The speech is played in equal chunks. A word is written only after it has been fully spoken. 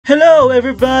Hello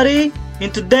everybody!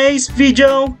 In today's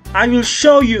video, I will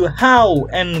show you how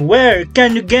and where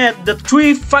can you get the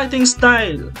 3 fighting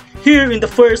style here in the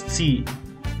first scene.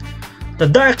 The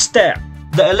Dark Step,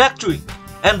 the Electric,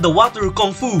 and the Water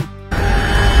Kung Fu.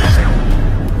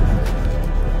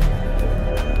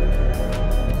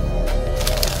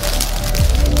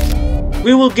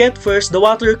 We will get first the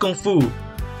Water Kung Fu.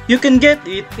 You can get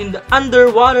it in the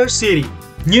Underwater City.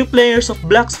 New players of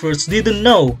BLOX first didn't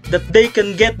know that they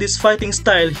can get this fighting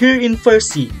style here in First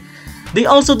Sea. They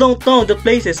also don't know the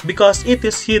places because it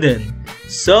is hidden.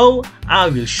 So,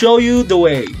 I will show you the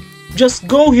way. Just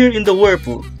go here in the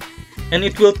whirlpool, and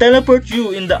it will teleport you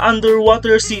in the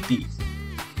Underwater City.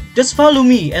 Just follow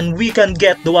me and we can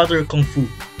get the Water Kung Fu.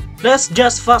 Let's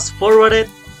just fast forward it.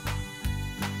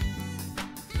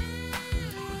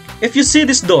 If you see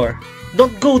this door,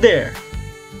 don't go there,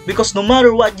 because no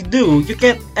matter what you do, you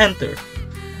can't enter.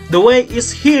 The way is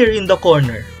here in the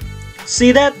corner.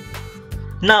 See that?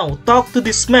 Now talk to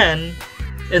this man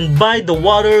and buy the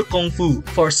Water Kung Fu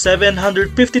for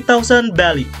 750,000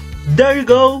 belly. There you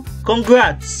go,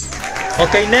 congrats!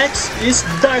 Okay, next is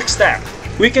Dark Step.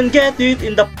 We can get it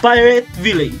in the Pirate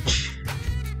Village.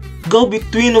 Go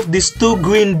between of these 2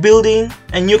 green buildings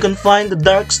and you can find the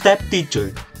Dark Step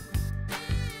teacher.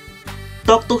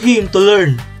 Talk to him to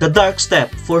learn the Dark Step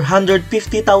for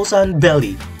 150,000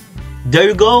 belly. There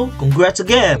you go, congrats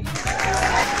again!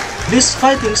 This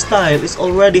fighting style is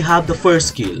already have the first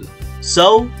skill,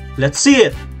 so let's see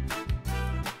it!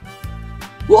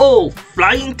 Whoa,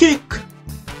 flying kick!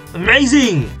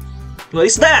 Amazing! What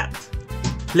is that?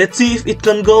 Let's see if it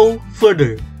can go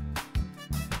further.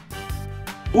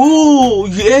 Ooh,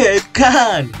 yeah, it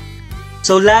can!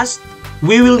 So last,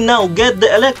 we will now get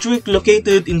the electric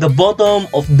located in the bottom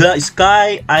of the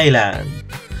Sky Island.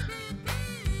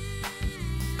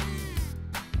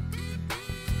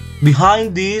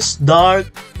 Behind these dark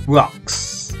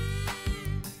rocks.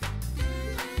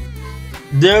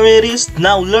 There it is.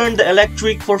 Now learn the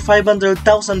electric for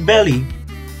 500,000 belly.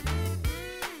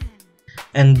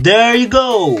 And there you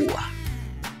go.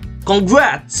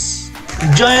 Congrats!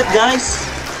 Enjoy it, guys.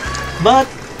 But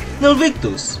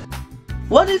Nilvictus,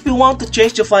 what if you want to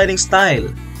change the fighting style?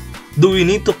 Do we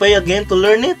need to pay again to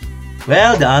learn it?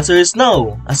 Well, the answer is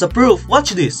no. As a proof,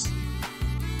 watch this.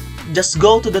 Just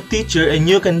go to the teacher and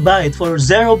you can buy it for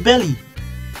 0 belly,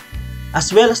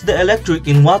 as well as the electric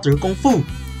in Water Kung Fu.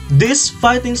 This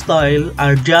fighting style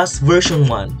are just version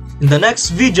 1. In the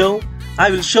next video,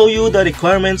 I will show you the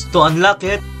requirements to unlock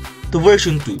it to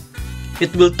version 2.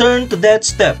 It will turn to Dead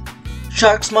Step,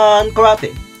 Sharksman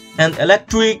Karate, and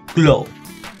Electric Glow.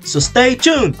 So stay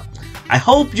tuned. I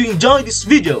hope you enjoyed this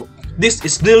video. This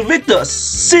is Nilvictus.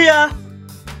 See ya!